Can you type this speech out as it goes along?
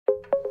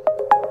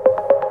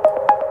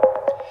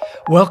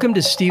Welcome to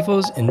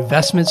Stifel's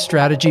Investment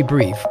Strategy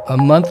Brief, a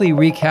monthly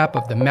recap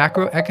of the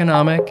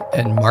macroeconomic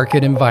and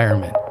market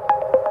environment.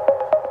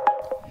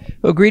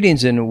 Well,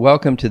 greetings and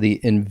welcome to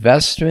the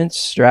Investment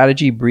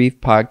Strategy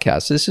Brief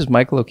podcast. This is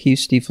Michael O'Keefe,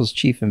 Stifel's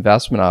Chief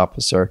Investment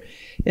Officer.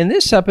 In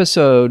this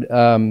episode,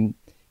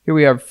 here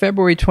we are,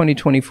 February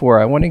 2024.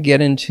 I want to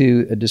get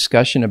into a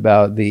discussion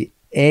about the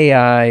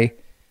AI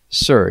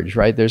surge,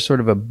 right? There's sort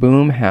of a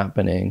boom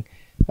happening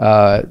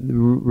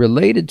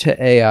related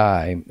to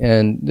AI.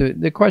 And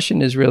the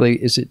question is really,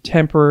 is it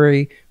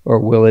temporary or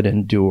will it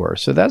endure?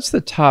 So that's the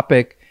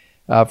topic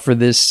for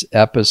this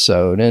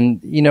episode.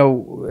 And, you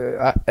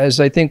know, as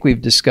I think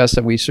we've discussed,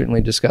 and we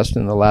certainly discussed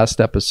in the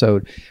last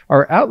episode,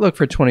 our outlook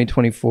for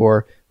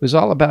 2024 was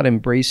all about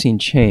embracing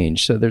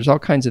change. So there's all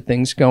kinds of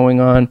things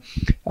going on.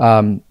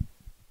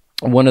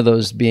 One of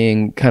those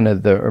being kind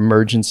of the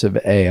emergence of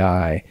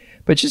AI.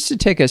 But just to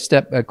take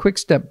a quick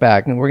step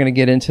back, and we're going to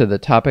get into the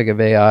topic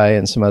of AI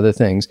and some other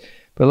things,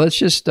 but let's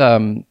just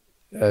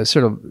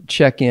sort of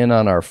check in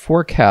on our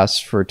forecasts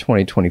for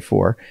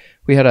 2024.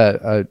 We had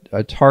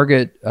a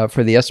target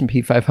for the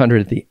S&P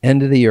 500 at the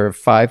end of the year of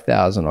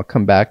 5,000. I'll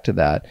come back to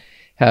that.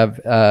 Have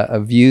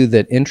a view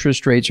that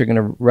interest rates are going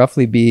to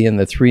roughly be in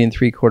the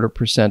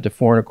 3.75% to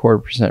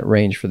 4.25%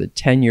 range for the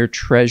 10-year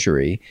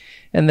Treasury,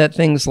 and that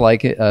things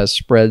like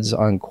spreads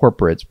on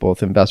corporates,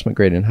 both investment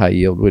grade and high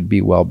yield, would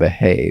be well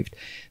behaved.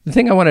 The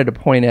thing I wanted to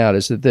point out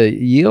is that the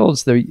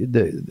yields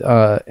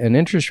and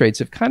interest rates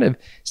have kind of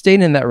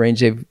stayed in that range.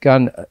 They've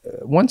gone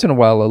once in a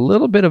while a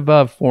little bit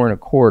above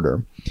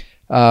 4.25%,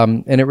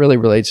 and it really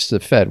relates to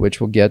the Fed, which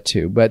we'll get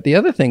to. But the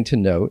other thing to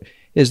note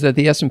is that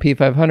the S&P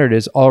 500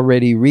 has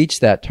already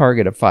reached that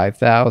target of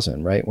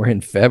 5,000, right? We're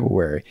in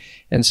February.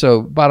 And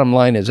so bottom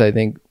line is, I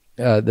think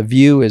the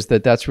view is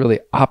that that's really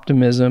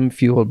optimism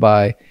fueled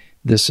by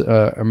this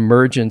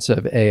emergence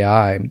of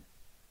AI.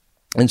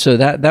 And so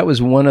that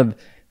was one of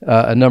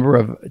a number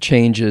of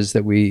changes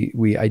that we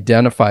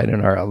identified in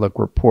our outlook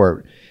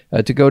report.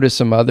 To go to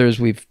some others,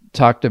 we've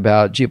talked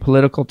about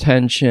geopolitical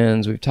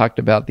tensions. We've talked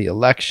about the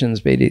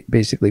elections,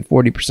 basically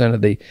 40%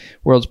 of the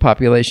world's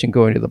population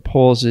going to the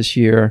polls this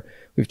year.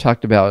 We've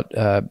talked about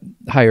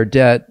higher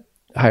debt,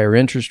 higher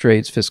interest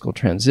rates, fiscal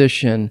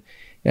transition,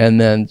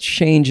 and then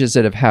changes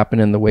that have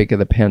happened in the wake of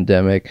the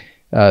pandemic,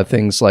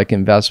 things like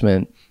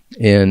investment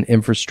in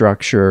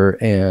infrastructure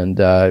and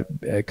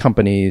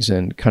companies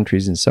and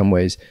countries in some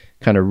ways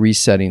kind of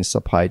resetting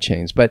supply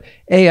chains. But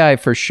AI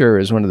for sure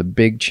is one of the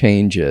big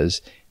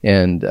changes.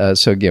 And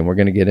so again, we're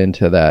going to get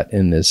into that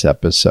in this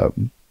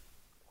episode.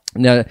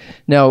 Now,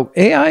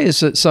 AI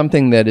is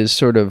something that is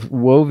sort of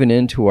woven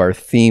into our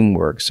theme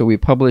work. So we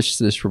published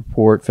this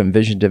report from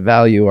Vision to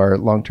Value, our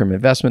long-term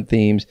investment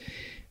themes.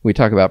 We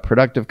talk about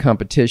productive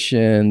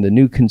competition, the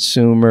new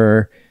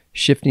consumer,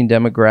 shifting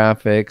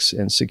demographics,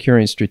 and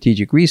securing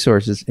strategic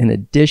resources, in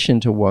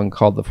addition to one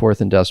called the Fourth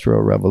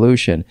Industrial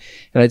Revolution.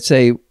 And I'd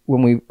say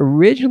when we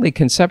originally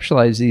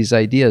conceptualized these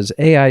ideas,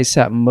 AI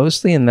sat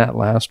mostly in that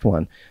last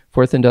one,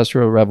 Fourth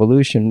Industrial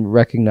Revolution,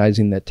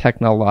 recognizing that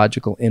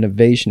technological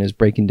innovation is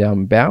breaking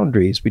down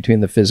boundaries between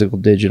the physical,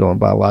 digital, and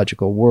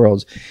biological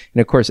worlds. And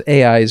of course,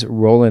 AI's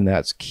role in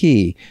that's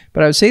key.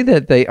 But I would say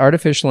that the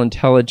artificial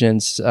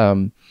intelligence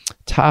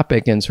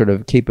topic and sort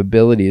of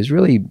capability is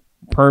really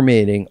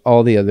permeating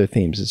all the other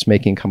themes. It's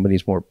making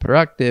companies more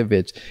productive.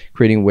 It's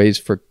creating ways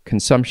for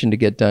consumption to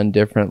get done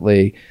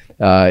differently.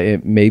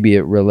 Maybe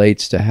it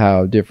relates to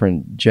how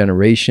different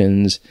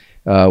generations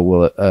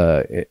will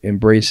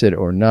embrace it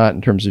or not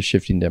in terms of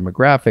shifting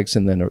demographics,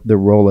 and then the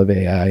role of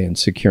AI in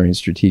securing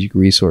strategic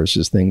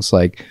resources, things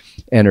like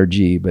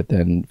energy, but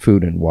then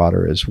food and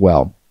water as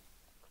well.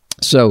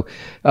 So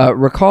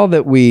recall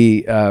that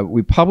we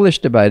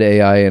published about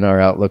AI in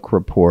our Outlook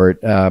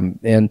report,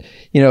 and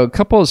you know, a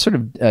couple of sort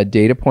of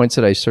data points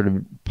that I sort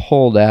of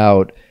pulled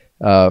out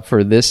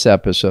for this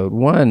episode.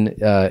 One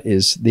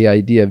is the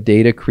idea of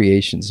data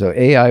creation. So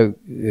AI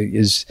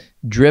is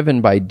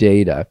driven by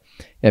data.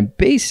 And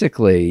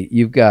basically,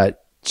 you've got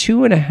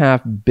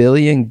 2.5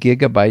 billion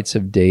gigabytes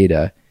of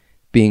data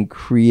being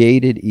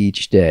created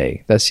each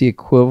day. That's the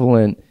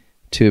equivalent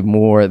to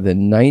more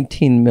than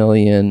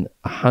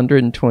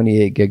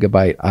 19,128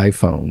 gigabyte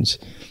iPhones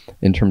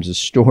in terms of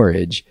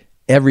storage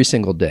every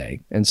single day.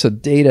 And so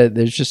data,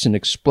 there's just an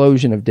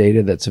explosion of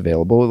data that's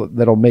available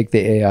that'll make the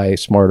AI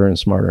smarter and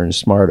smarter and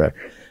smarter.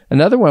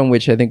 Another one,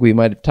 which I think we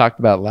might have talked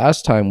about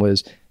last time,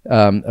 was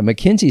a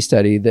McKinsey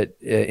study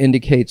that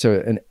indicates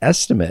an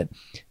estimate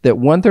that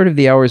 1/3 of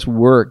the hours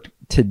worked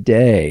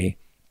today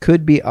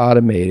could be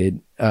automated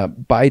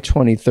by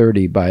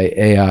 2030 by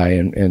AI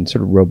and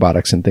sort of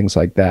robotics and things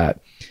like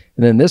that.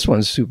 And then this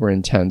one's super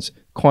intense,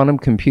 quantum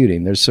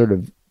computing. There's sort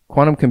of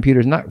quantum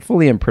computers not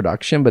fully in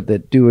production, but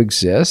that do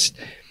exist.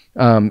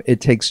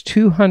 It takes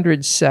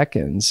 200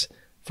 seconds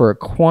for a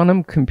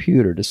quantum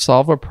computer to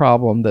solve a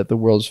problem that the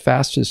world's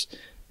fastest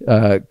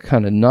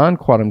kind of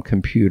non-quantum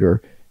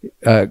computer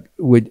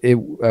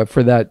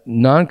for that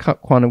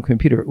non-quantum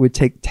computer, it would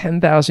take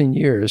 10,000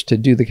 years to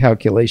do the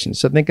calculation.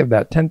 So think of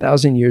that,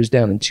 10,000 years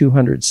down in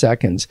 200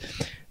 seconds.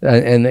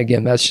 And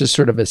again, that's just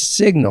sort of a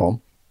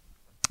signal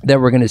that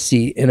we're going to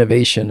see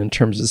innovation in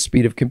terms of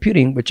speed of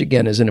computing, which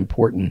again is an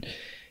important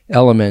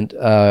element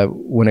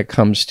when it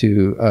comes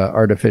to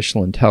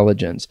artificial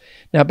intelligence.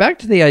 Now, back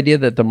to the idea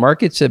that the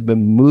markets have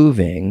been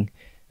moving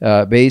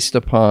based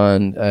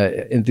upon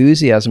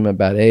enthusiasm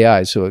about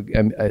AI. So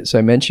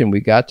I mentioned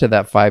we got to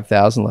that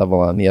 5,000 level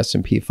on the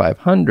S&P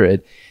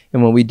 500,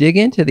 and when we dig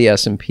into the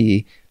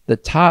S&P, the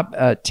top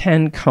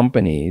 10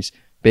 companies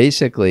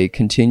basically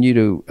continue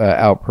to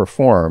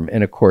outperform.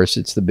 And of course,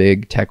 it's the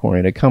big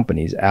tech-oriented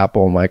companies: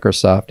 Apple,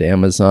 Microsoft,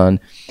 Amazon,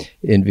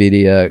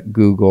 NVIDIA,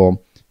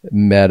 Google,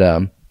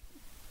 Meta,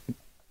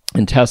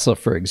 and Tesla,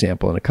 for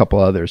example, and a couple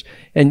others.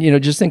 And,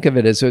 just think of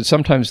it as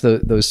sometimes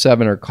those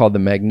seven are called the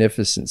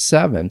Magnificent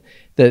Seven,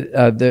 that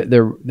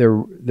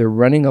they're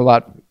running a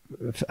lot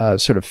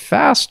sort of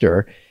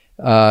faster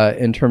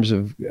in terms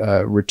of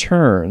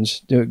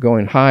returns,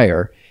 going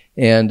higher.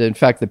 And in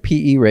fact, the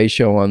PE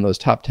ratio on those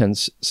top 10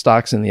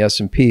 stocks in the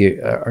S&P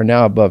are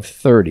now above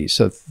 30.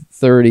 So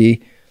 30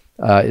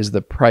 is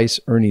the price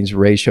earnings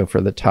ratio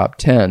for the top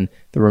 10.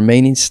 The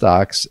remaining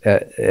stocks,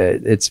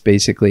 it's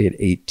basically at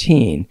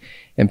 18.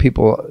 And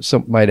people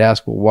might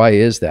ask, well, why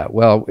is that?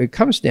 Well, it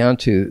comes down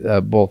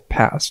to both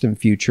past and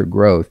future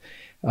growth.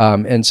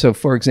 And so,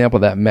 for example,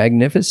 that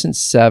Magnificent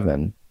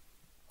Seven,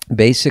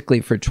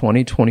 basically for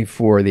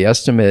 2024, the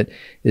estimate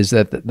is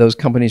that those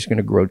companies are going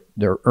to grow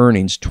their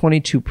earnings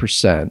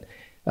 22%.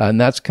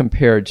 And that's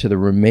compared to the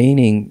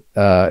remaining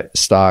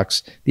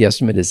stocks, the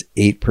estimate is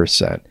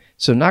 8%.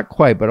 So not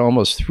quite, but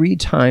almost 3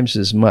 times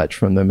as much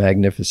from the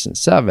Magnificent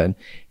Seven.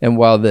 And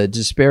while the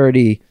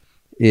disparity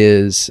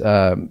is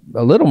a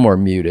little more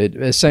muted,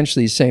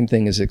 essentially the same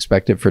thing is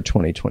expected for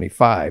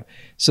 2025.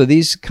 So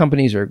these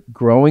companies are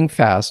growing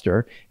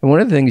faster. And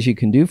one of the things you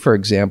can do, for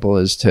example,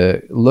 is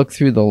to look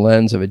through the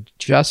lens of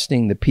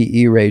adjusting the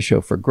PE ratio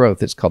for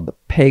growth. It's called the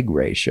PEG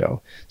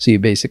ratio. So you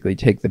basically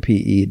take the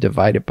PE,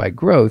 divide it by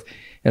growth.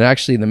 And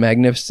actually, the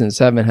Magnificent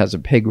Seven has a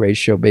PEG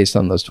ratio based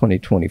on those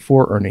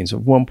 2024 earnings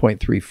of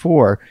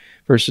 1.34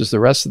 versus the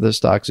rest of the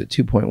stocks at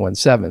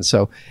 2.17.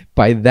 So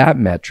by that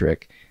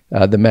metric,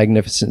 the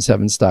Magnificent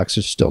Seven stocks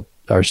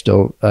are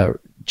still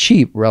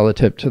cheap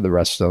relative to the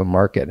rest of the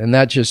market. And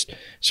that just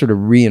sort of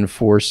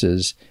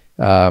reinforces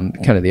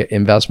kind of the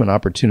investment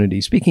opportunity,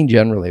 speaking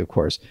generally, of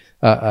course,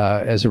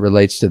 as it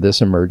relates to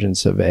this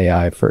emergence of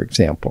AI, for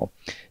example.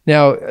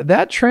 Now,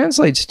 that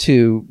translates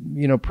to,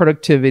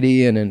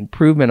 productivity and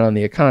improvement on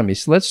the economy.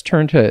 So let's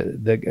turn to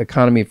the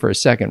economy for a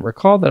second.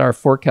 Recall that our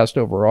forecast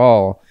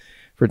overall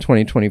for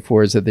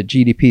 2024 is that the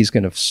GDP is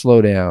going to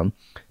slow down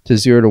to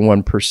 0 to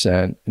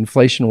 1%.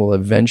 Inflation will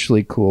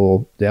eventually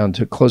cool down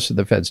to close to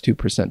the Fed's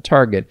 2%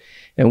 target.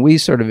 And we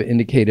sort of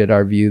indicated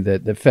our view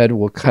that the Fed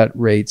will cut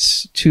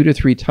rates 2 to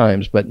 3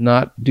 times, but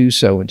not do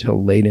so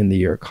until late in the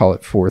year, call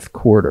it fourth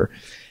quarter.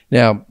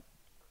 Now,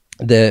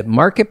 the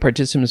market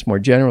participants more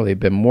generally have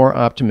been more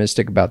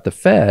optimistic about the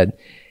Fed.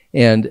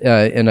 And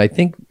I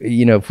think,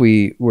 if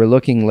we were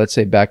looking, let's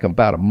say, back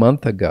about a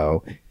month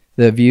ago,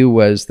 the view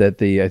was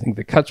that I think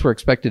the cuts were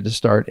expected to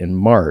start in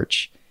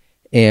March,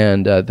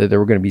 and that there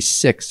were going to be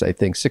 6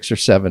 or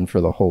 7 for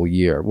the whole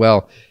year.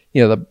 Well,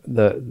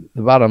 the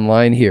bottom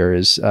line here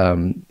is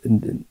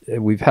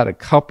we've had a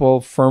couple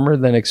firmer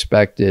than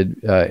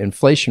expected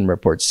inflation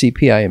reports,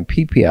 CPI and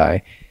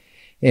PPI,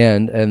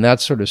 and that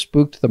sort of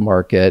spooked the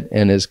market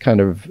and has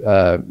kind of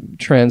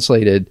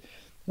translated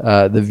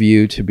the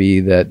view to be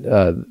that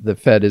the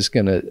Fed is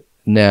going to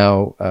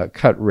now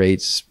cut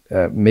rates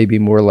maybe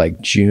more like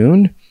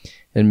June,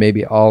 and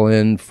maybe all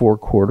in 4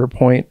 quarter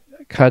point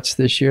cuts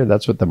this year.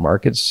 That's what the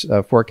market's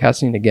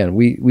forecasting. Again,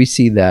 we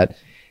see that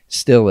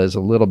still as a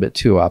little bit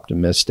too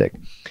optimistic.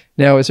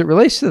 Now, as it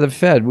relates to the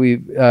Fed,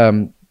 we've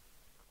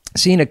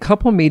seen a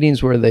couple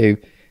meetings where they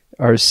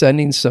are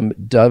sending some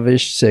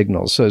dovish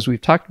signals. So as we've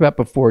talked about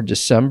before,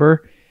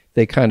 December,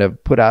 they kind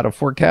of put out a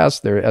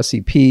forecast, their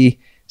SEP,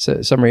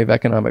 Summary of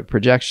Economic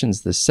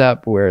Projections, the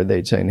SEP, where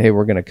they're saying, hey,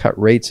 we're going to cut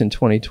rates in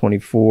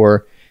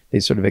 2024. They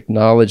sort of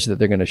acknowledge that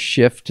they're going to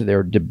shift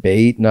their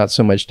debate, not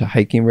so much to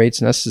hiking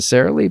rates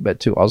necessarily,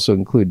 but to also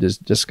include this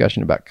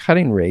discussion about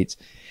cutting rates.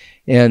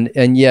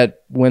 And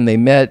yet, when they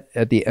met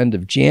at the end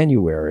of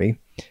January,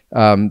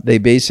 they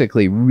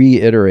basically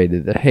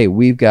reiterated that, hey,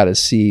 we've got to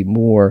see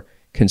more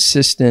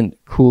consistent,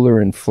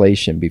 cooler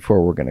inflation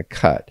before we're going to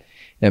cut.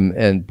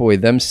 And boy,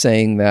 them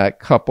saying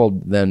that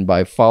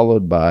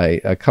followed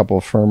by a couple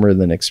firmer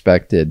than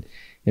expected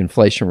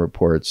inflation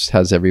reports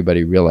has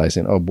everybody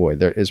realizing, oh boy,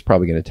 there is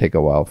probably going to take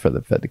a while for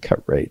the Fed to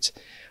cut rates.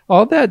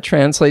 All that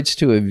translates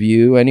to a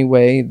view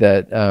anyway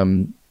that,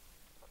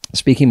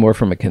 speaking more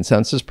from a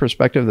consensus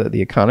perspective, that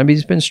the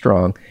economy's been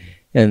strong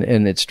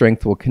and its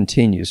strength will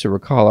continue. So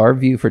recall our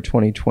view for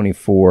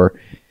 2024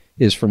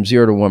 is from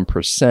 0 to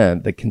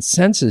 1%. The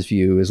consensus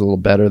view is a little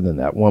better than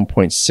that,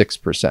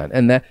 1.6%.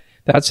 And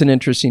that's an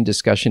interesting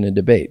discussion and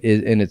debate.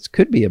 And it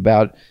could be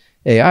about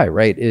AI,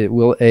 right?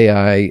 Will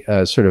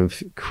AI sort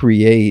of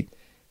create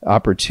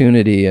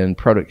opportunity and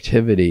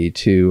productivity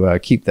to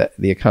keep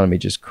the economy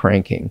just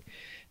cranking?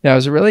 Now,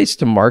 as it relates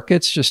to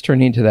markets, just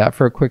turning to that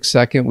for a quick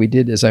second, we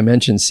did, as I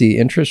mentioned, see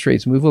interest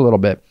rates move a little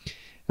bit.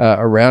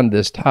 around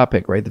this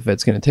topic, right? The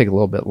Fed's going to take a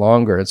little bit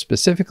longer, and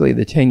specifically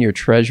the 10-year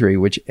Treasury,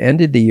 which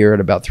ended the year at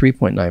about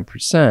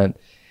 3.9%,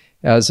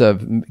 as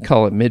of,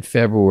 call it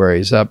mid-February,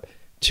 is up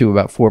to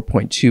about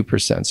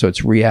 4.2%. So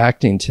it's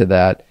reacting to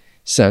that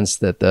sense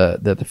that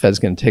the Fed's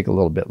going to take a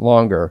little bit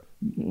longer.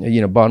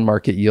 Bond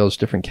market yields,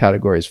 different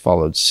categories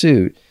followed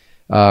suit.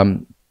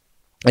 And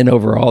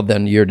overall,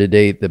 then year to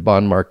date, the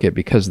bond market,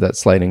 because of that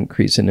slight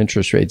increase in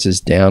interest rates,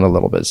 is down a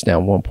little bit. It's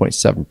down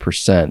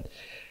 1.7%.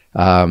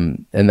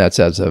 And that's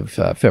as of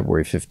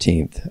February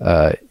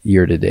 15th,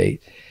 year to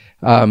date.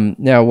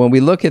 Now, when we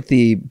look at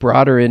the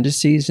broader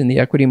indices in the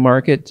equity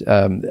market,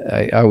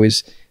 I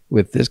always,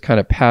 with this kind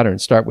of pattern,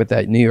 start with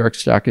that New York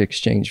Stock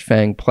Exchange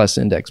FANG Plus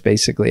Index.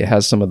 Basically, it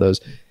has some of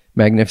those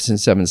Magnificent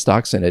Seven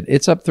stocks in it.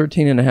 It's up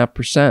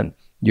 13.5%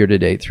 year to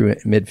date through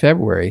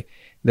mid-February.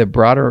 The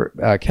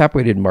broader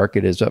cap-weighted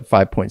market is up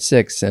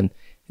 5.6%, and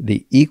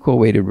the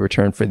equal-weighted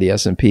return for the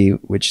S&P,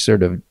 which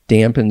sort of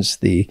dampens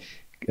the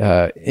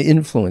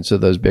influence of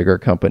those bigger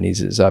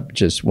companies, is up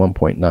just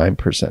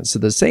 1.9%. So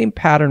the same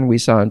pattern we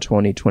saw in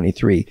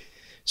 2023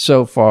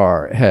 so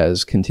far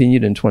has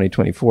continued in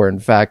 2024. In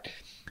fact,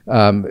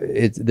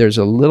 there's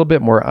a little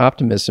bit more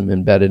optimism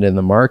embedded in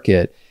the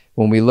market.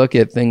 When we look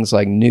at things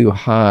like new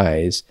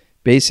highs,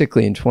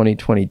 basically in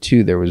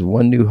 2022, there was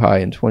one new high.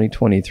 In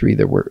 2023,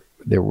 there were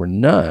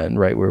none,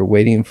 right? We were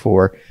waiting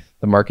for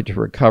the market to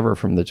recover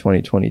from the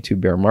 2022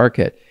 bear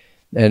market.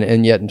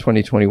 And yet in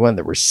 2021,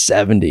 there were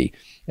 70.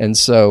 And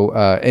so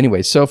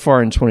anyway, so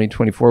far in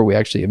 2024, we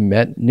actually have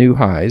met new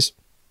highs,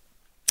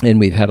 and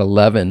we've had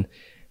 11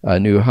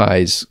 new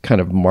highs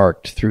kind of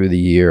marked through the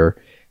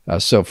year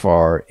so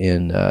far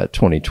in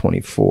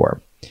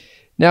 2024.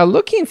 Now,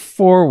 looking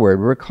forward,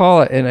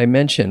 recall, and I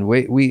mentioned,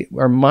 we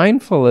are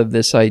mindful of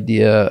this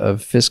idea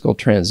of fiscal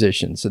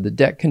transition. So the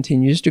debt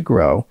continues to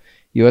grow.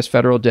 U.S.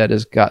 federal debt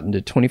has gotten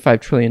to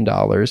 $25 trillion,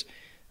 has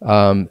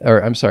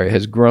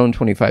grown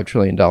 $25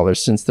 trillion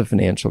since the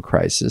financial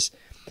crisis.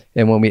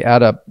 And when we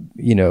add up,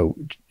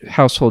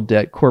 household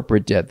debt,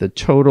 corporate debt, the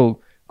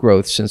total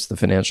growth since the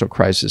financial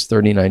crisis,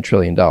 $39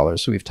 trillion.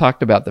 So we've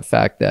talked about the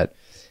fact that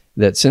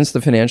since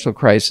the financial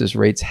crisis,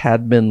 rates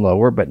had been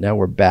lower, but now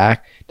we're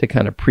back to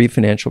kind of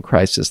pre-financial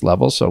crisis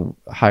levels. So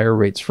higher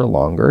rates for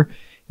longer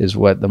is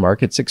what the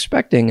market's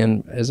expecting.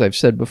 And as I've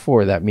said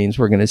before, that means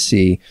we're going to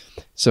see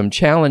some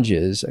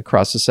challenges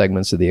across the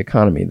segments of the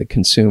economy, the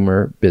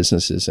consumer,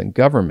 businesses, and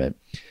government.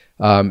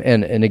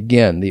 And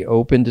again, the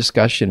open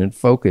discussion and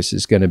focus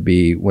is going to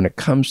be, when it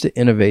comes to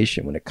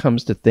innovation, when it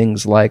comes to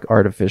things like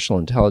artificial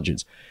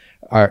intelligence,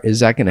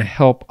 is that going to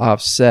help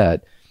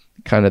offset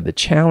kind of the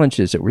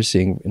challenges that we're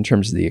seeing in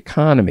terms of the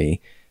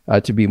economy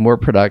to be more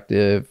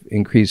productive,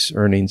 increase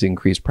earnings,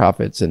 increase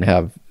profits, and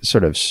have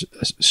sort of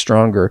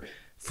stronger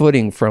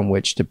footing from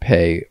which to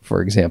pay, for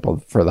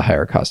example, for the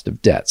higher cost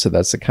of debt. So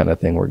that's the kind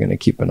of thing we're going to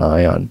keep an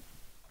eye on.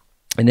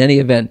 In any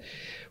event,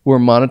 we're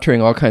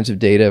monitoring all kinds of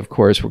data. Of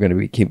course, we're going to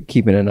be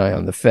keeping an eye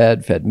on the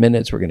Fed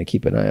minutes. We're going to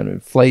keep an eye on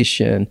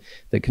inflation,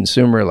 the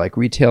consumer, like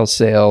retail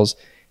sales.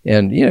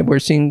 And, we're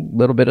seeing a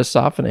little bit of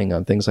softening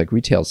on things like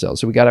retail sales.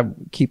 So we got to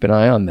keep an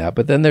eye on that.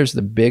 But then there's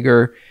the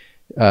bigger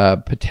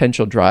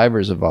potential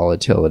drivers of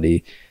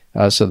volatility.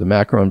 So the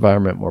macro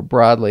environment more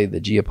broadly, the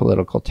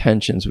geopolitical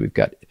tensions. We've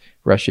got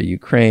Russia,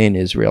 Ukraine,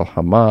 Israel,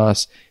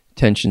 Hamas,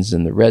 tensions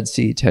in the Red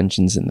Sea,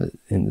 tensions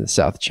in the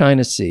South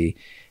China Sea.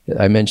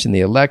 I mentioned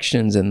the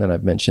elections, and then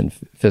I've mentioned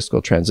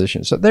fiscal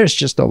transition. So there's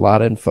just a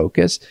lot in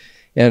focus.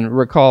 And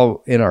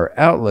recall in our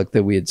outlook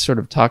that we had sort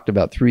of talked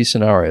about three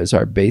scenarios: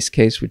 our base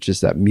case, which is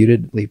that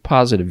mutedly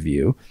positive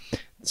view,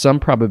 some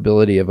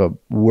probability of a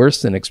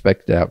worse than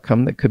expected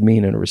outcome that could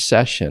mean a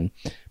recession.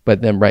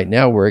 But then right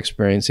now we're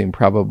experiencing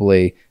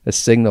probably a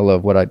signal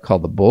of what I'd call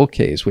the bull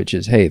case, which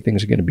is, hey,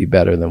 things are going to be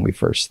better than we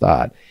first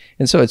thought.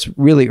 And so it's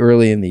really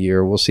early in the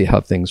year. We'll see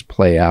how things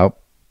play out.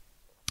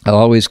 I'll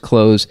always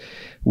close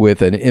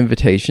with an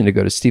invitation to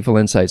go to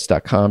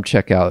stifelinsights.com.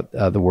 Check out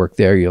the work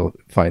there. You'll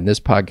find this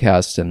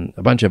podcast and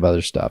a bunch of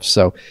other stuff.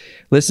 So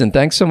listen,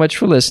 thanks so much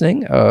for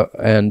listening,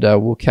 and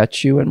we'll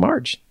catch you in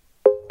March.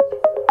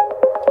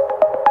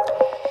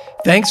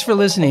 Thanks for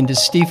listening to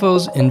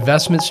Stifel's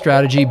Investment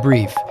Strategy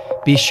Brief.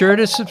 Be sure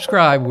to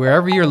subscribe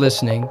wherever you're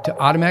listening to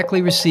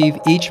automatically receive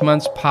each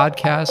month's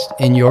podcast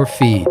in your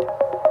feed.